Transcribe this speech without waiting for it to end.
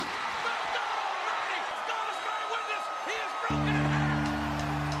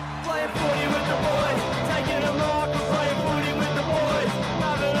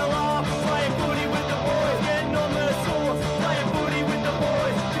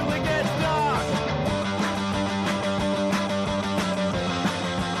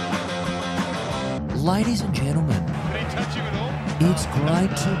Ladies and gentlemen, it's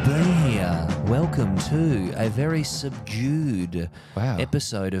great to be here. Welcome to a very subdued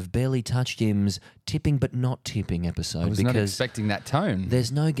episode of Barely Touched Him's tipping but not tipping episode. I was not expecting that tone.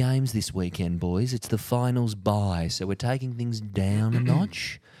 There's no games this weekend, boys. It's the finals bye, so we're taking things down a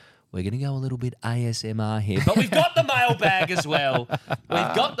notch. We're going to go a little bit ASMR here. But we've got the mailbag as well.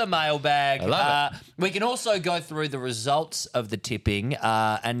 We've got the mailbag. I love it. We can also go through the results of the tipping,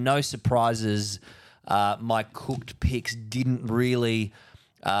 and no surprises. My cooked picks didn't really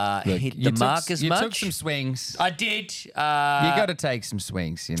hit the mark as much. You took some swings. I did. You got to take some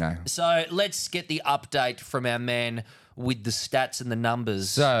swings, you know. So let's get the update from our man with the stats and the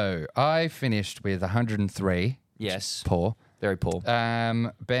numbers. So I finished with 103. Yes. Poor. Very poor.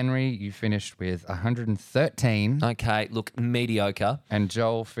 Benry, you finished with 113. Okay, look, mediocre. And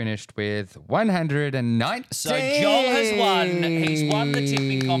Joel finished with 119. So Joel has won. He's won the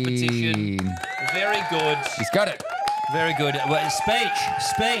tipping competition. Very good. He's got it. Very good. Well,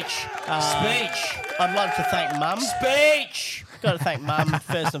 speech. I'd like to thank Mum. Speech. Got to thank Mum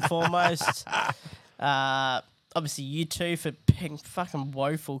first and foremost. Obviously, you two for being fucking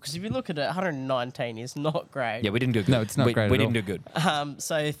woeful. Because if you look at it, 119 is not great. Yeah, we didn't do good. No, it's not great We at didn't all. do good.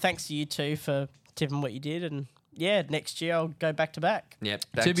 So thanks to you two for tipping what you did. And yeah, next year I'll go back to back. Yep.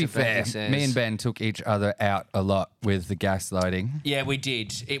 To be fair, me and Ben took each other out a lot with the gaslighting. Yeah, we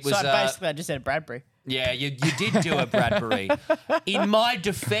did. It was So basically, I just said Bradbury. Yeah, you did do a Bradbury. In my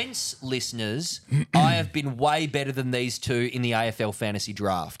defence, listeners, I have been way better than these two in the AFL fantasy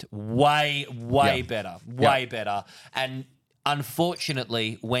draft. Way better. Way better. And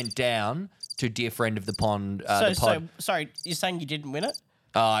unfortunately went down to dear friend of the pond, the pod. So, sorry, you're saying you didn't win it?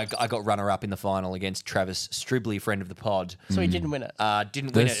 I got runner-up in the final against Travis Stribley, friend of the pod. So he didn't win it?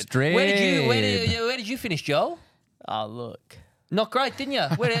 Didn't win it. Strib. Where did you finish, Joel? Oh, look. Not great, didn't you?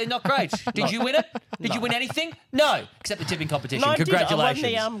 Not great. Did you win it? Did you win anything? No, except the tipping competition. No, Congratulations.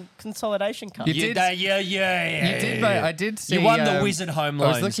 I won the Consolidation Cup. You did. Yeah. You did, mate. I did see. You won the Wizard Home I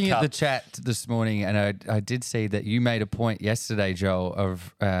Loans was looking Cup. at the chat this morning, and I did see that you made a point yesterday, Joel,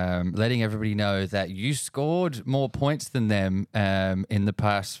 of letting everybody know that you scored more points than them in the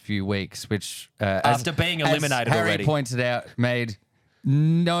past few weeks, which After being eliminated as Harry already. pointed out,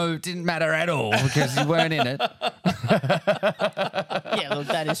 didn't matter at all because you weren't in it. Yeah, look,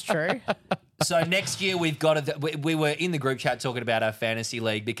 that is true. So next year we've got we were in the group chat talking about our fantasy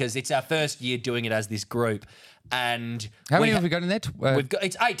league because it's our first year doing it as this group. And How many have we got in there?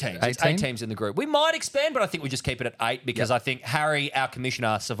 It's 8 teams. It's 8 teams in the group. We might expand, but I think we just keep it at 8 because I think Harry, our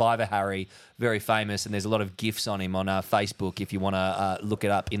commissioner, Survivor Harry, very famous, and there's a lot of GIFs on him on Facebook if you want to look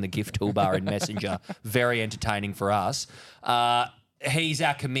it up in the GIF toolbar in Messenger. Very entertaining for us. He's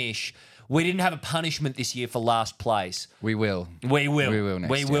our commish. We didn't have a punishment this year for last place. We will. We will. We will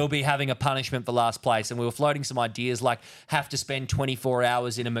next We year. will be having a punishment for last place. And we were floating some ideas like have to spend 24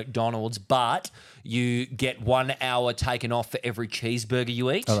 hours in a McDonald's, but you get 1 hour taken off for every cheeseburger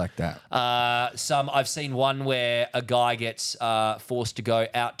you eat. I like that. I've seen one where a guy gets forced to go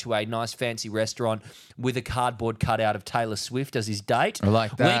out to a nice fancy restaurant with a cardboard cutout of Taylor Swift as his date. I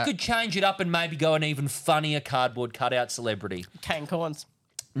like that. We could change it up and maybe go an even funnier cardboard cutout celebrity. Kane Corns.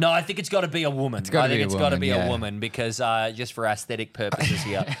 No, I think it's got to be a woman. It's got to be a woman because just for aesthetic purposes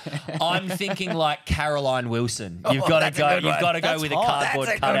here. I'm thinking like Caroline Wilson. You've got to go. You've got to go with a cardboard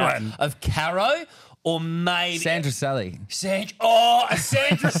cutout of Caro. Or maybe Sandra Sully. a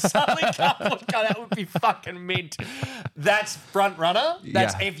Sandra Sully cardboard cutout would be fucking mint. That's front runner.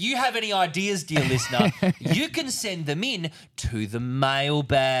 If you have any ideas, dear listener, you can send them in to the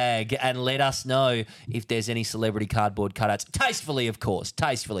mailbag and let us know if there's any celebrity cardboard cutouts. Tastefully, of course.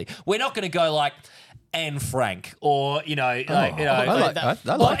 Tastefully. We're not going to go like Anne Frank or I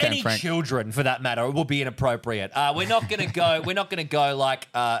like any Anne Frank. children for that matter. It will be inappropriate. We're not going to go like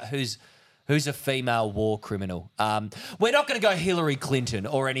who's a female war criminal. We're not going to go Hillary Clinton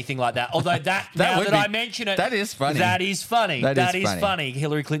or anything like that. Although I mention it, that is funny. That is funny. That is funny.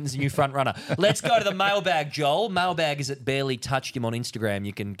 Hillary Clinton's the new front runner. Let's go to the mailbag, Joel. Mailbag is at Barely Touched Him on Instagram.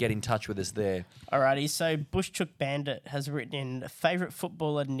 You can get in touch with us there. Alrighty, so Bushchook Bandit has written in favourite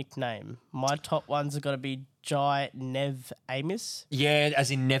footballer nickname. My top ones have got to be Jai Nev Amos. Yeah, as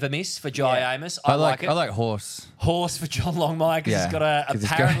in never miss for Jai Amos. I like it. I like horse. Horse for John Longmire because he's got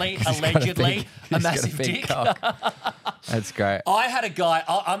allegedly a massive dick. That's great. I had a guy,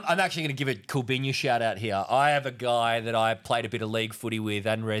 I'm actually going to give a Coolbinya shout out here. I have a guy that I played a bit of league footy with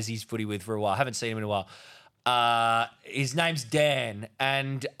and Resi's footy with for a while. I haven't seen him in a while. His name's Dan,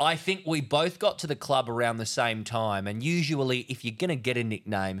 and I think we both got to the club around the same time. And usually, if you're going to get a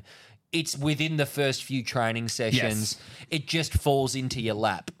nickname, it's within the first few training sessions. Yes. It just falls into your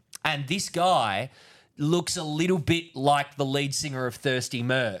lap. And this guy looks a little bit like the lead singer of Thirsty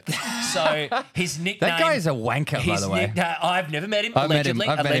Merc. So his nickname... That guy is a wanker, by the way. I've never met him. I've met him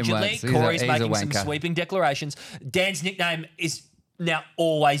Allegedly. once. Corey's He's a making some wanker. sweeping declarations. Dan's nickname is now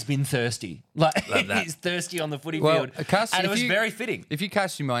always been Thirsty. Like, he's thirsty on the footy field. And it was very fitting. If you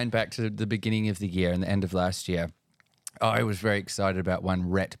cast your mind back to the beginning of the year and the end of last year, I was very excited about one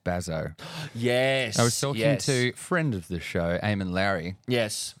Rhett Bazzo. Yes. I was talking to friend of the show, Eamon Lowry.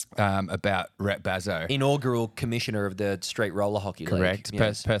 Yes. About Rhett Bazzo. Inaugural commissioner of the Street Roller Hockey League. Correct.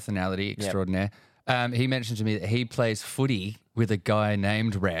 Yes. Personality extraordinaire. He mentioned to me that he plays footy with a guy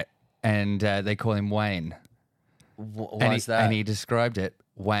named Rhett, and they call him Wayne. Why is that? And he described it,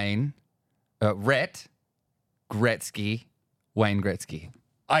 Wayne, Rhett, Gretzky, Wayne Gretzky.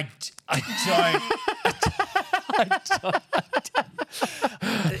 I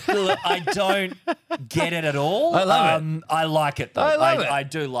don't get it at all. I love it. I like it though. I love it. I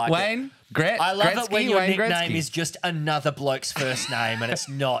do like Wayne, it. I love Gretzky, it when your Wayne nickname Gretzky. is just another bloke's first name, and it's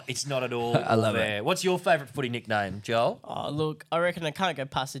not at all. I love there. it. What's your favourite footy nickname, Joel? Oh, look, I reckon I can't go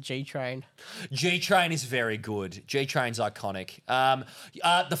past the G Train. G Train is very good. G Train's iconic.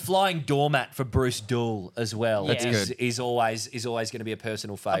 The flying doormat for Bruce Dool as well That's good. is always going to be a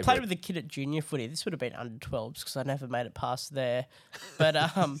personal favourite. I played with a kid at junior footy. This would have been under 12s because I never made it past there. But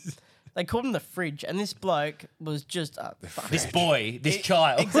they called him the Fridge, and this bloke was just this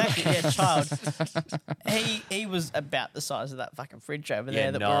child. Exactly, yeah, child. He was about the size of that fucking fridge over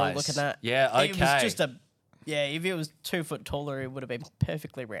there that we're all looking at. Yeah, okay. It was just if he was 2 foot taller, he would have been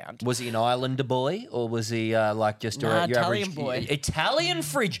perfectly round. Was he an Islander boy, or was he like just your Italian average boy? Italian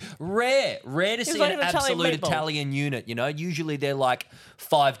Fridge, rare to see like an an Italian absolute meatball. Italian unit. You know, usually they're like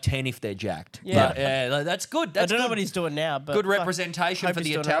 5'10" if they're jacked. Yeah. But, yeah, that's good. I That's don't know good. what he's doing now, but Good representation hope for the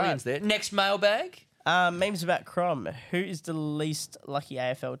he's doing Italians all right. there. Next mailbag. Memes about Crom. Who is the least lucky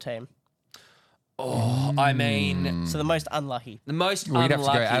AFL team? I mean, So the most unlucky. the most We'd have to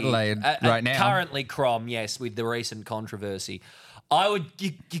unlucky. go Adelaide right now. Currently, Crom, yes, with the recent controversy.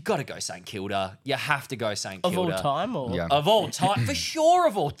 You got to go St Kilda. You have to go St Of Kilda. all time? Or? Yeah. Of all time, for sure,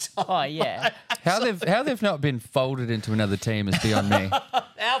 of all time. Oh, yeah. How they've not been folded into another team is beyond me.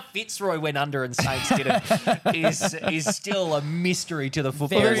 How Fitzroy went under and Saints didn't is still a mystery to the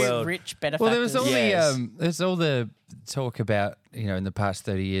football Very world. rich benefactors. Well, there was all Yes. there's all the talk about, in the past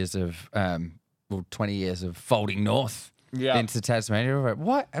 30 years of 20 years of folding north into Tasmania. Like,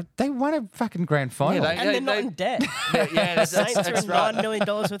 what? They won a fucking grand final. and they're not in debt. Yeah, Saints are in right. $9 million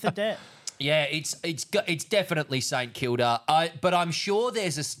worth of debt. Yeah, it's definitely St Kilda. But I'm sure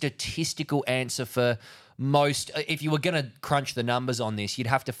there's a statistical answer for most. If you were going to crunch the numbers on this, you'd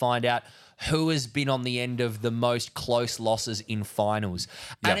have to find out who has been on the end of the most close losses in finals,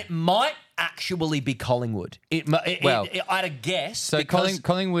 and it might actually be Collingwood. I'd a guess. So because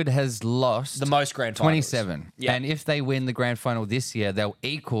Collingwood has lost the most grand finals. 27. Yeah. And if they win the grand final this year, they'll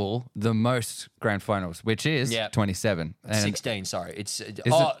equal the most grand finals, which is 27. And 16. Sorry, it's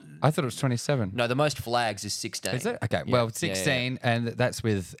I thought it was 27. no. The most flags is 16. Is it? Okay. Yeah. Well, Yeah, 16, and that's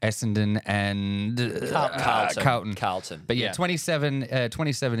with Essendon and Carlton. But yeah, 27.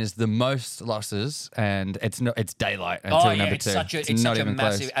 27 is the most losses, and it's daylight until number it's two. such a not even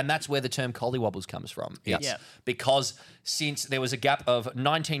massive, close. and that's where the term collywobbles comes from. It's Yeah. because since there was a gap of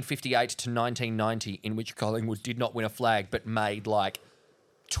 1958 to 1990 in which Collingwood did not win a flag but made like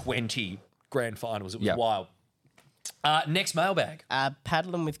 20 grand finals. It was wild. Next mailbag.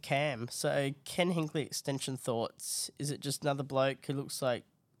 Paddling with Cam. So Ken Hinkley extension thoughts. Is it just another bloke who looks like...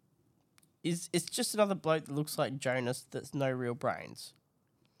 It's just another bloke that looks like Jonas that's no real brains?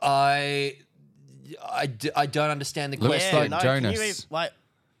 I don't understand the Looks question. like Jonas.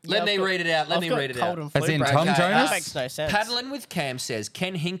 Let me read it out. Let me read it out. As in Tom Okay, Jonas? That makes no sense. Paddling with Cam says,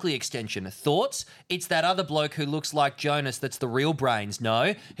 Ken Hinkley extension. Thoughts? It's that other bloke who looks like Jonas that's the real brains.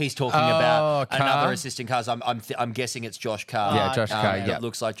 No, he's talking about Carr? another assistant Cars. I'm guessing it's Josh Carr. Yeah, Josh Carr, yeah. It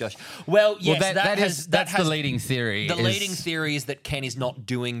looks like Josh. Well, yes, that's the leading theory. The leading theory is that Ken is not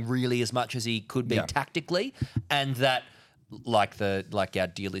doing really as much as he could be tactically, and that like our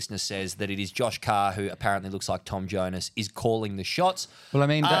dear listener says, that it is Josh Carr, who apparently looks like Tom Jonas, is calling the shots. Well, I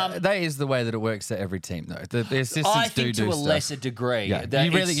mean, that is the way that it works at every team, though. The assistants I think do to a stuff. lesser degree. Yeah.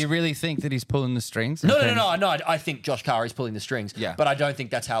 that You really think that he's pulling the strings? No. I think Josh Carr is pulling the strings. Yeah. But I don't think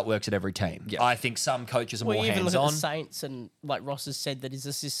that's how it works at every team. Yeah. I think some coaches are Well, more you even look at hands-on. the Saints, and like Ross has said, that his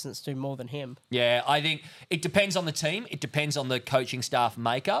assistants do more than him. Yeah, I think it depends on the team. It depends on the coaching staff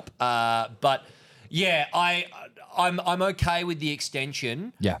makeup. But yeah, I'm okay with the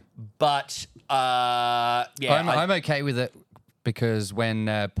extension. Yeah. But I'm okay with it because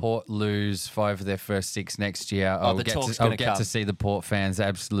when Port lose 5 of their first 6 next year, I'll the get talk's to, I'll gonna get come. to see the Port fans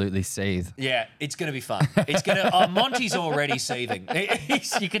absolutely seethe. Yeah, it's going to be fun. It's going to. Monty's already seething.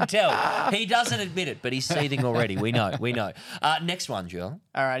 You can tell. He doesn't admit it, but he's seething already. We know. Next one, Joel.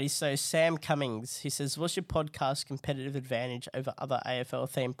 Alrighty, so Sam Cummings, he says, what's your podcast competitive advantage over other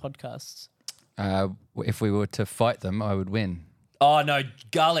AFL-themed podcasts? If we were to fight them, I would win. Oh no,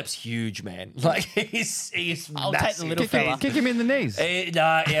 Garlep's huge, man. Like he's I'll massive. take the little fella. Kick him in the knees.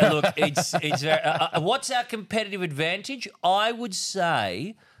 Yeah, look, it's very, what's our competitive advantage? I would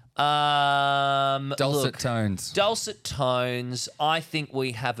say Dulcet tones. Dulcet tones. I think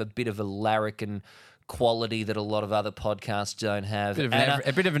we have a bit of a larrikin quality that a lot of other podcasts don't have.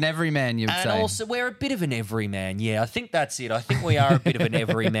 A bit of an everyman, you'd and say. also, we're a bit of an everyman. Yeah, I think that's it. I think we are a bit of an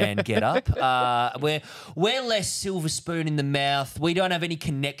everyman get-up. We're less silver spoon in the mouth. We don't have any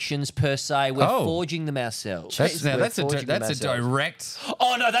connections per se. We're forging them ourselves. That's We're a forging them direct.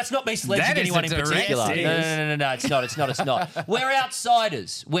 Oh, no, that's not me sledging That is anyone a in direct particular. diss. No, it's not. We're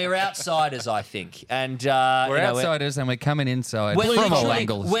outsiders. I think. And We're outsiders and we're coming inside from all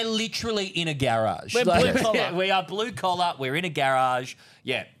angles. we're literally in a garage. We're blue collar. We are blue collar. We're in a garage.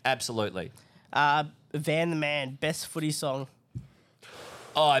 Yeah, absolutely. Van the Man, best footy song.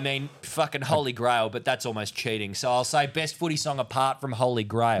 Oh, I mean, fucking Holy Grail, but that's almost cheating. So I'll say best footy song apart from Holy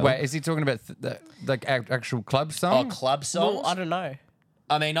Grail. Wait, is he talking about the actual club song? Oh, club songs? Well, I don't know.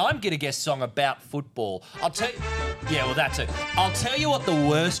 I mean, I'm going to guess song about football. I'll tell you... Yeah, well, that's it. I'll tell you what the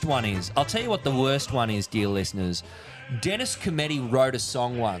worst one is, dear listeners. Dennis Cometti wrote a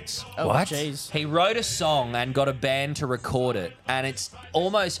song once. Oh, What? jeez. He wrote a song and got a band to record it. And it's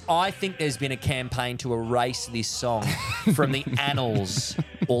almost... I think there's been a campaign to erase this song from the annals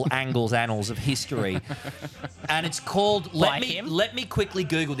of history. And it's called... Let me quickly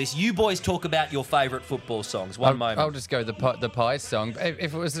Google this. You boys talk about your favourite football songs. One moment. I'll just go the Pie song.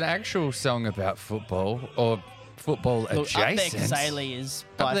 If it was an actual song about football or football Look, adjacent... Up There Gazelle is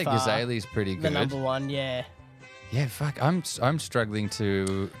by I think far Gazale's pretty the good. number one, yeah. Yeah, fuck. I'm struggling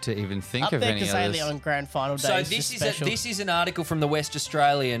to even think Up of There any Gazelle others. on grand final day So is this just is special. this is an article from the West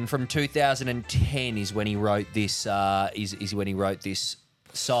Australian from 2010 is when he wrote this is when he wrote this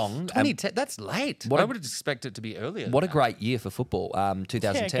song. 2010, that's late. What I a- would expect it to be earlier. What a great year for football,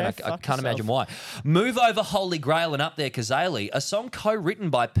 2010. Yeah, I go can't fuck imagine yourself. why. Move Over Holy Grail and Up There Kazali, a song co-written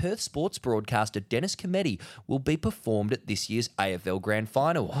by Perth sports broadcaster Dennis Cometti, will be performed at this year's AFL Grand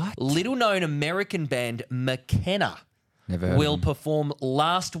Final. What? Little-known American band McKenna Never heard will of them. perform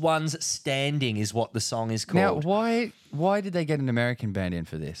Last Ones Standing is what the song is Now, called. why did they get an American band in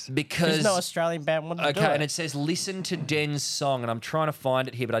for this? Because There's no Australian band wanted to do okay, it. and it says listen to Den's song, and I'm trying to find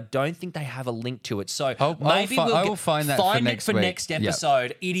it here, but I don't think they have a link to it. So maybe I will find that for it next for week. next Yep.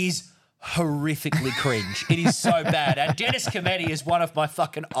 episode. It is horrifically cringe. It is so bad. And Dennis Cometti is one of my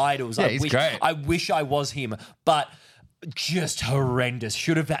fucking idols. Yeah, he's great. I wish I was him, but just horrendous.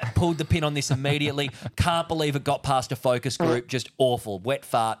 Should have pulled the pin on this immediately. Can't believe it got past a focus group. Just awful. Wet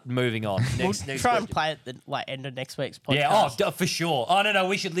fart. Moving on. Next Try and question. play it at the end of next week's podcast. Yeah, for sure. Oh, no,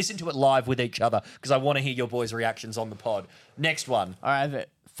 we should listen to it live with each other because I want to hear your boys' reactions on the pod. Next one. All right,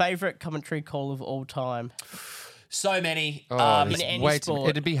 favourite commentary call of all time. So many. in any sport.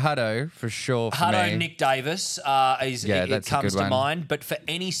 It'd be Hutto for sure for Hutto, me. Nick Davis it that's a comes good to one. mind. But for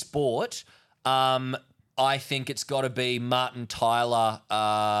any sport, I think it's got to be Martin Tyler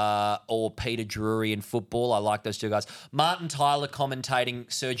or Peter Drury in football. I like those two guys. Martin Tyler commentating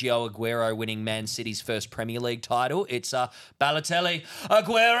Sergio Aguero winning Man City's first Premier League title. It's Balotelli,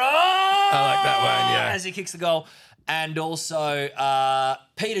 Aguero! I like that one, yeah. As he kicks the goal. And also,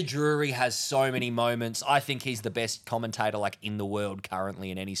 Peter Drury has so many moments. I think he's the best commentator in the world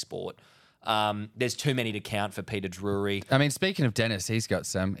currently in any sport. There's too many to count for Peter Drury. I mean, speaking of Dennis, he's got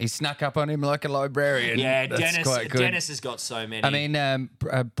some. He snuck up on him like a librarian. Yeah, That's quite good. Dennis has got so many. I mean,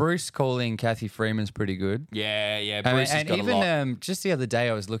 Bruce calling Kathy Freeman's pretty good. yeah, I mean, Bruce has and got a lot. even just the other day,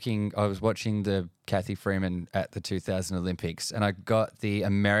 I was watching the Kathy Freeman at the 2000 Olympics, and I got the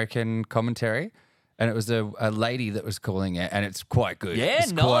American commentary, and it was a lady that was calling it, and it's quite good. Yeah,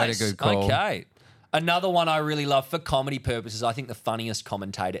 it's nice. quite a good call. Okay. Another one I really love for comedy purposes, I think the funniest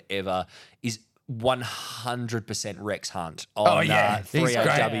commentator ever is 100% Rex Hunt on He's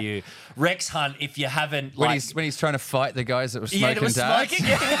 3AW. Rex Hunt, if you haven't... When he's trying to fight the guys that were smoking that was darts.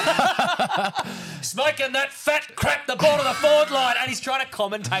 smoking that fat crap, the ball to the forward line, and he's trying to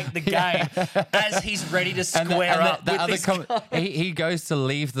commentate the game as he's ready to square up with this guy. He goes to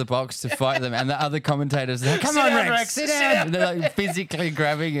leave the box to fight them, and the other commentators are like, come Sit on, down, Rex, sit sit down. down. And they're like physically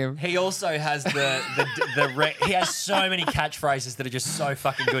grabbing him. He also has he has so many catchphrases that are just so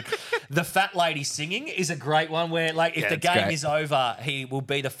fucking good. The fat lady singing is a great one where, like, if the it's game great. is over, he will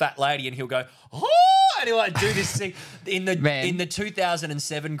be the fat lady and he'll go, oh, and he'll like do this thing in the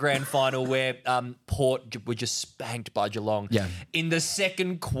 2007 grand final where Port were just spanked by Geelong. Yeah. In the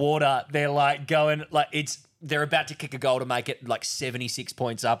second quarter, they're like going like they're about to kick a goal to make it like 76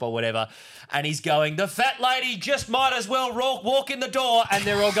 points up or whatever. And he's going, the fat lady just might as well walk in the door. And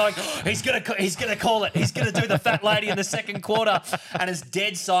they're all going, he's going to call it. He's going to do the fat lady in the second quarter. And it's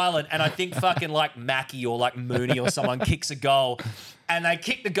dead silent. And I think fucking like Mackie or like Mooney or someone kicks a goal. And they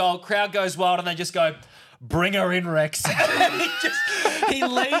kick the goal, crowd goes wild, and they just go, bring her in, Rex. And he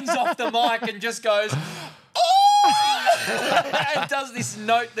leans off the mic and just goes, and does this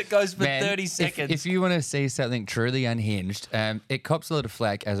note that goes for 30 seconds. If you want to see something truly unhinged, it cops a lot of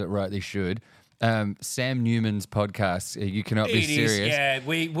flack, as it rightly should. Sam Newman's podcast, You Cannot Be Serious. Yeah,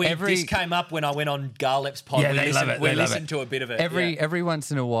 this came up when I went on Garlep's pod. Yeah, we listened to a bit of it. Every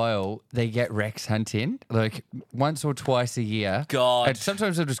once in a while, they get Rex Hunt in, like once or twice a year. God. And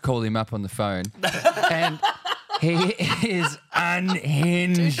sometimes I'll just call him up on the phone. And he is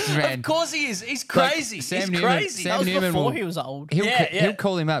unhinged, man. Of course he is. He's crazy. Sam He's Newman- crazy. Sam That was Newman before will- he was old. He'll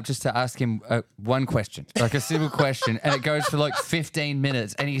call him up just to ask him one question, like a simple question, and it goes for like 15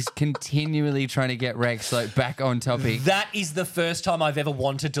 minutes, and he's continually trying to get Rex like back on topic. That is the first time I've ever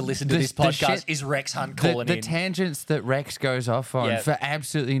wanted to listen to The- this the podcast shit- is Rex Hunt calling the in. tangents that Rex goes off on Yeah. for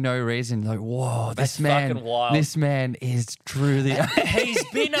absolutely no reason, like whoa, That's this man, fucking wild. this man is truly. He's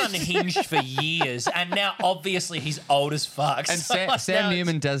been unhinged for years, and now obviously he's old as fuck. And So, Sam like, now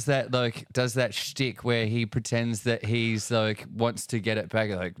Newman does that shtick where he pretends that he's like wants to get it back.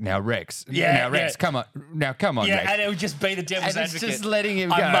 Like now Rex, Yeah, Rex, yeah. come on, Yeah, Rex. and it would just be the devil's And it's advocate. just letting him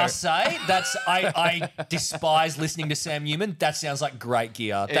go. I must say, I despise listening to Sam Newman. That sounds like great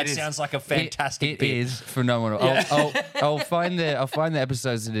gear. That is- sounds like a fantastic It bit. is phenomenal. I'll find the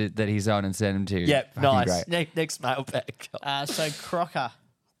episodes that he's on and send them to you. Yeah, Fucking nice. great. Next mailbag. So Crocker,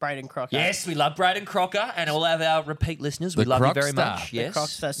 Braden Crocker. Yes, we love Braden Crocker and all of our repeat listeners. We The love you Croc very Star. much. The Yes.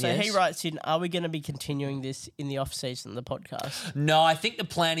 Crockstar. So yes. he writes in, are we going to be continuing this in the off season, the podcast? No, I think the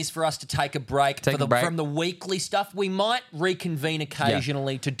plan is for us to take a break, from the weekly stuff. We might reconvene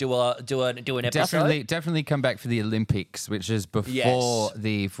occasionally to do an episode. Definitely come back for the Olympics, which is before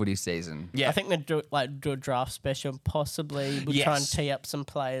the footy season. Yeah. I think they'd do a draft special, possibly. We'll try and Yes. tee up some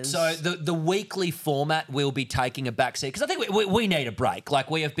players. So the weekly format will be taking a backseat because I think we need a break. Like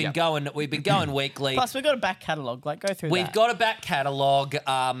we've been going weekly. Plus, we've got a back catalogue. Like, go through We've that. got a back catalogue.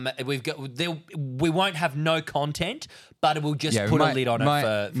 We won't have no content, but we'll just put a lid on it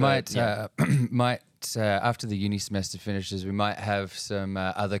after the uni semester finishes, we might have some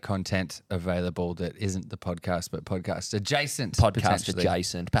other content available that isn't the podcast, but podcast adjacent. potentially.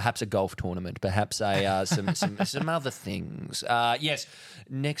 Perhaps a golf tournament, perhaps a some other things. Yes.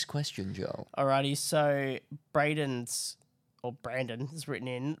 Next question, Joel. Alrighty, so Brandon has written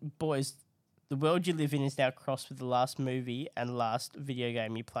in, boys, the world you live in is now crossed with the last movie and last video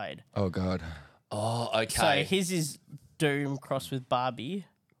game you played. Oh God. Oh, okay. So his is Doom crossed with Barbie.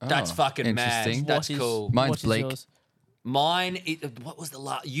 That's fucking mad. interesting. That's What is- cool. Mine's what is Blake. yours? Mine, what was the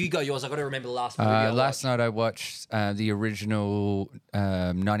last? You go yours. I got to remember the last movie. Last night I watched the original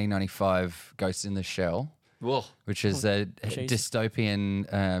 1995 Ghost in the Shell, Whoa. which is a Jesus.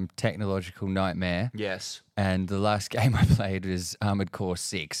 dystopian technological nightmare. Yes. And the last game I played was Armored Core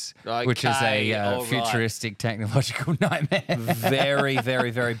 6, which is Okay, a all right. futuristic technological nightmare. Very,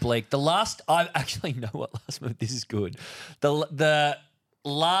 very, very bleak. I actually know what last movie. This is good. The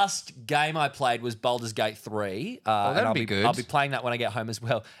last game I played was Baldur's Gate 3. that'd and be good. I'll be playing that when I get home as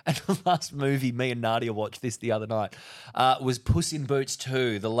well. And the last movie, me and Nadia watched this the other night, was Puss in Boots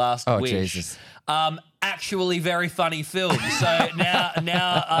 2, The Last Oh, Wish. Jesus. Actually, very funny film. So now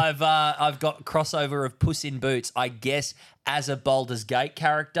I've got crossover of Puss in Boots, I guess, as a Baldur's Gate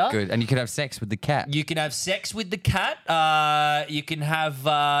character. Good. And you could have sex with the cat. You can have sex with the cat. You can have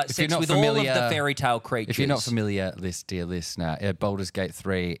sex not with all of familiar- the fairy tale creatures. If you're not familiar, dear listener, Baldur's Gate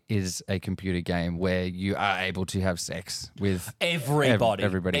 3 is a computer game where you are able to have sex with Everybody.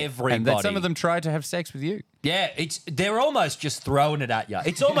 everybody. Everybody. And that some of them try to have sex with you. Yeah, they're almost just throwing it at you.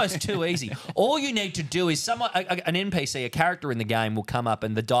 It's almost too easy. All you need to do is an NPC, a character in the game will come up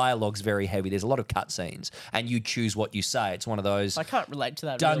and the dialogue's very heavy. There's a lot of cutscenes and you choose what you say. It's one of those I can't relate to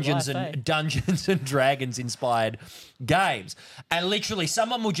that. Dungeons in real life, and Dungeons and Dragons inspired games. And literally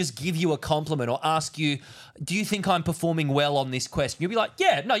someone will just give you a compliment or ask you, do you think I'm performing well on this quest? And you'll be like,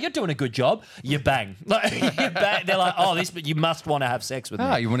 yeah, no, you're doing a good job. You bang. They're like, oh, but you must want to have sex with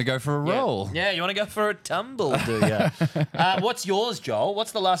me. You want to go for a roll? Yeah, you want to go for a tumble, do you? What's yours, Joel?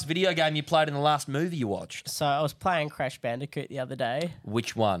 What's the last video game you played and the last movie you watched? So I was playing Crash Bandicoot the other day.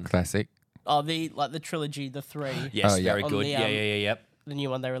 Which one? Classic. Oh, the trilogy, the 3. Yes, Oh, yeah. very On good. the, Yep. The new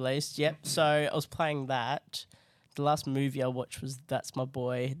one they released. Yep. So I was playing that. The last movie I watched was That's My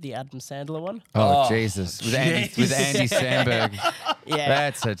Boy, the Adam Sandler one. Oh, Oh, Jesus. With Andy Samberg. Yeah.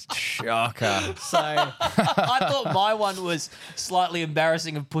 That's a shocker. So I thought my one was slightly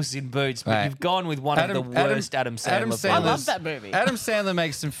embarrassing of Puss in Boots, but Right. you've gone with one of the worst Adam Sandler I films. love that movie. Adam Sandler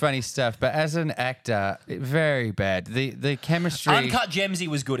makes some funny stuff, but as an actor, very bad. The chemistry. Uncut Gems he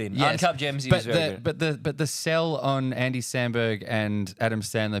was good in. Yes, Uncut Gems he but was very good. But the sell on Andy Samberg and Adam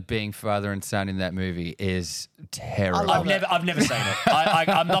Sandler being father and son in that movie is terrible. love I've never seen it.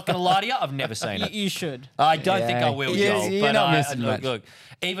 I'm not going to lie to you. I've never seen it. You should. I don't think Yeah. I will, You're- Joel. you're but not missing look, much. look,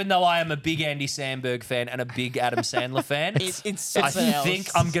 even though I am a big Andy Samberg fan and a big Adam Sandler fan, It's I something else. think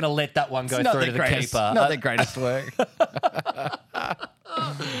I'm going to let that one go Not through the to the greatest, keeper. not the greatest work.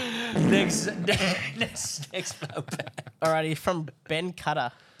 Next. Alrighty, from Ben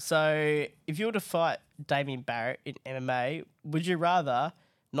Cutter. So, if you were to fight Damien Barrett in MMA, would you rather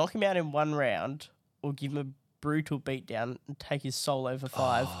knock him out in 1 round or give him a brutal beatdown and take his soul over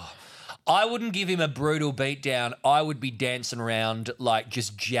 5? I wouldn't give him a brutal beatdown. I would be dancing around, like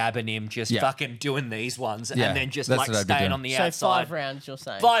just jabbing him, just Yeah. fucking doing these ones, Yeah, and then just that's like what I'd be staying doing. on the So outside. 5 rounds, you're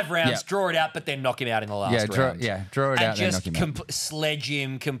saying? 5 rounds, Yeah. draw it out, but then knock him out in the last draw round. it and out, and then just knock him out. sledge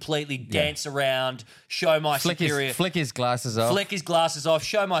him, completely dance around, show my superior. Flick his glasses off. Flick his glasses off,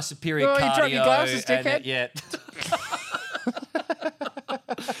 show my superior Oh, you cardio. dropped your glasses, and, dickhead. yeah.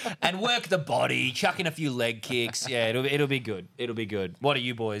 And work the body, chuck in a few leg kicks. Yeah, it'll be good. It'll be good. What are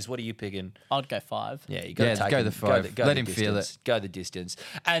you boys? What are you picking? I'd go 5. Yeah, you got to Yeah, take go him. the 5. Go Let the him feel distance. it. Go the distance.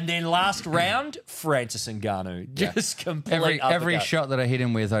 And then last round, Francis Ngannou. Just complete Every uppercut. shot that I hit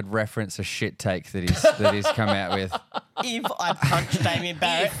him with, I'd reference a shit take that he's come out with. If I punch Damien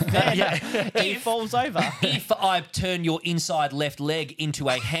Barrett, then he falls over. If I turn your inside left leg into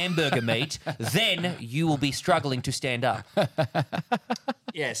a hamburger meat, then you will be struggling to stand up.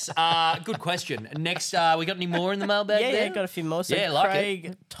 Yes. Good question. Next, we got any more in the mailbag Yeah, there? got a few more. So Yeah, like it.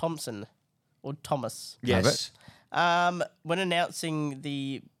 Craig Thompson, or Thomas, Yes. when announcing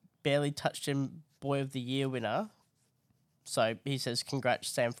the Barely Touched Him Boy of the Year winner, so he says, congrats,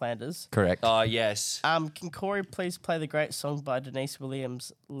 Sam Flanders. Correct. Oh, yes. Can Corey please play the great song by Denise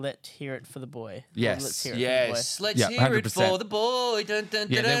Williams, Let Hear It for the Boy? Or Yes. Let's Hear It Yes. for Let's Yeah, hear it 100%. for the boy. Dun, dun,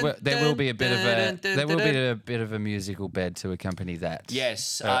 Yeah, dun, there will be a bit of dun, dun, there will dun, be dun. a bit of a musical bed to accompany that.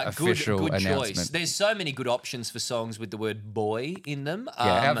 Yes, official good choice. announcement. There's so many good options for songs with the word boy in them.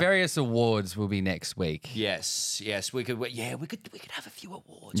 Yeah, our various awards will be next week. Yes, we could have a few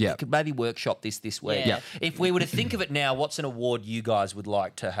awards. Yeah. We could maybe workshop this week. Yeah. If we were to think of it now, what's an award you guys would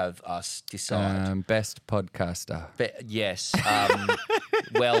like to have us decide? Best podcaster. Yes.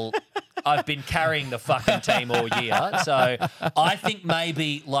 Well, I've been carrying the fucking team all year, so I think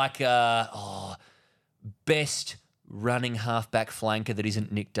maybe like best running halfback flanker that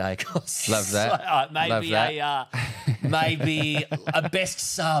isn't Nick Dacos. Love that. Maybe Love that. maybe a best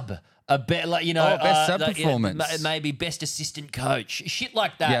sub. A best, best sub performance. Maybe best assistant coach, shit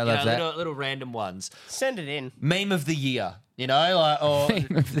like that. Yeah, I love that. Little random ones. Send it in. Meme of the year, or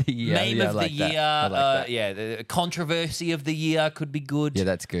Meme of the year. meme Yeah, I of like the that. year. I like that. The controversy of the year could be good. Yeah,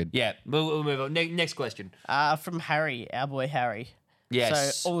 that's good. Yeah, we'll move on. Next question. From Harry, our boy Harry.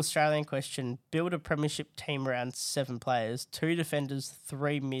 Yes. So, all Australian question. Build a premiership team around 7 players, 2 defenders,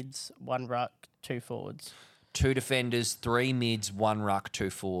 3 mids, 1 ruck, 2 forwards. 2 defenders, 3 mids, 1 ruck, 2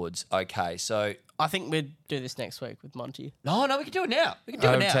 forwards. Okay, so I think we'd do this next week with Monty. no, we can do it now. We can do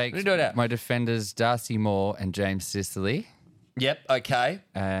I it would now. take We can do it now. my defenders, Darcy Moore and James Sicily, Yep. Okay.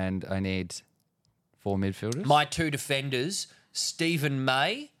 and I need 4 midfielders. My 2 defenders, Stephen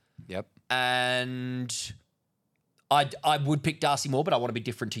May, Yep. and I would pick Darcy Moore, but I want to be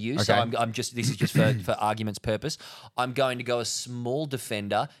different to you. So Okay. I'm just this is just for argument's purpose. I'm going to go a small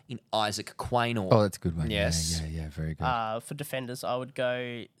defender in Isaac Quaynor. Oh, that's a good one. Yes. Yeah, very good. For defenders, I would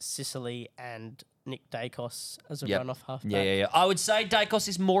go Sicily and Nick Dacos as a Yep. run-off halfback. Yeah. I would say Dacos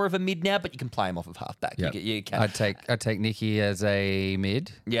is more of a mid now, but you can play him off of halfback. Yep. You can. I'd take Nicky as a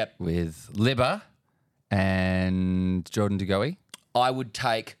mid Yep. with Libba and Jordan De Goey. I would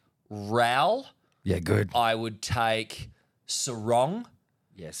take Raul. Yeah, good. I would take Sarong.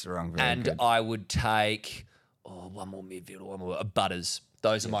 Yes, wrong. Very And good. I would take one more midfielder, one more Butters.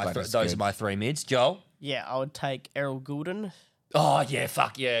 Those are my Butters, those good. are my 3 mids. Joel. Yeah, I would take Errol Goulden, Oh yeah,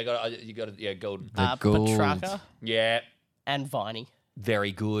 fuck yeah, you got it. Yeah, Golden. Gould. Petrarca, Yeah, and Viney.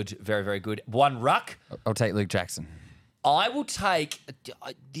 very good, very good. 1 ruck. I'll take Luke Jackson. I will take.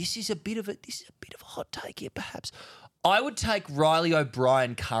 This is a bit of a hot take here, perhaps. I would take Riley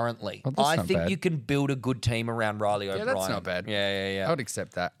O'Brien currently. Oh, that's I not think bad. you can build a good team around Riley O'Brien. Yeah, that's not bad. Yeah. I would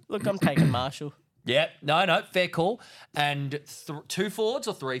accept that. Look, I'm taking Marshall. Yeah, no, fair call. And 2 forwards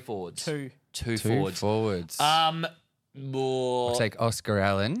or 3 forwards? Two. Two Two forwards. I'll take Oscar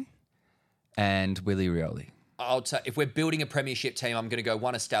Allen and Willie Rioli. I'll take, if we're building a premiership team, I'm going to go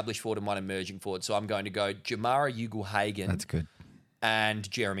 1 established forward and 1 emerging forward. So I'm going to go Jamara Ugle-Hagan That's good. and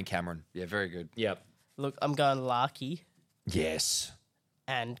Jeremy Cameron. Yeah, very good. Yep. Look, I'm going Larky Yes.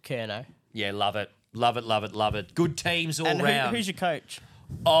 and Kerno. Yeah, love it. Love it. Good teams all And round. who's your coach?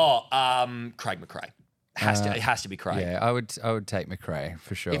 Craig McRae. It has to be Craig. Yeah, I would take McRae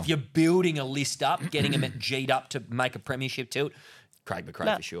for sure. If you're building a list up, getting them G'd up to make a premiership tilt, Craig McRae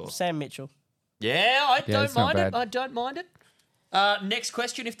Nah, for sure. Sam Mitchell. Yeah, I don't it's not mind it. bad. I don't mind it. Next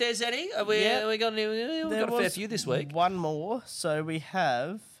question, if there's any. We got a fair few this week. One more. So we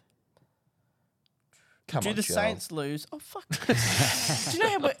have. Come Do on, the Joel. Saints lose? Oh fuck! Do you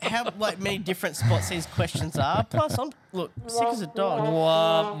know how like many different spots these questions are? Plus, I'm sick as a dog.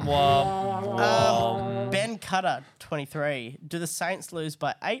 Womp, womp. Ben Cutter, 23. Do the Saints lose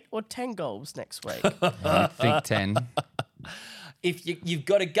by 8 or 10 goals next week? I think 10. If you've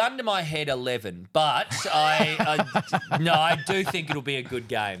got a gun to my head, 11. But I do think it'll be a good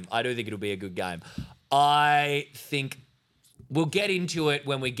game. I think we'll get into it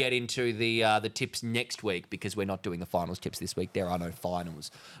when we get into the tips next week because we're not doing the finals tips this week. There are no finals.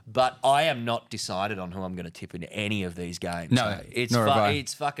 But I am not decided on who I'm going to tip in any of these games. No, nor have I.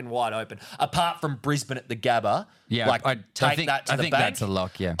 It's fucking wide open. Apart from Brisbane at the Gabba. Yeah, like I take think, that to I the think bank. that's a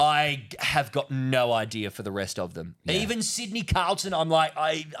lock, yeah. I have got no idea for the rest of them. Yeah. Even Sydney Carlton, I'm like,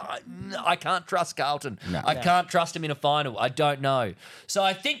 I can't trust Carlton. No. I can't trust him in a final. I don't know. So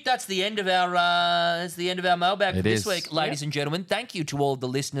I think that's the end of our mailbag for this is. week, ladies and gentlemen. Thank you to all the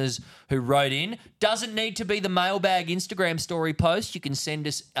listeners who wrote in. Doesn't need to be the mailbag Instagram story post. You can send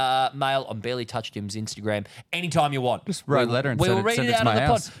us mail on Barely Touched Him's Instagram anytime you want. Just write a letter and we send will it- read send it it to out on my the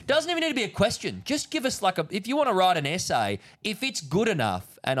house. pod. Doesn't even need to be a question. Just give us if you want to write an essay, if it's good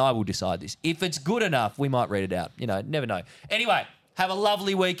enough, and I will decide this, if it's good enough, we might read it out. Never know. Anyway, have a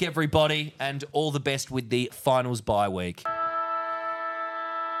lovely week, everybody, and all the best with the finals bye week.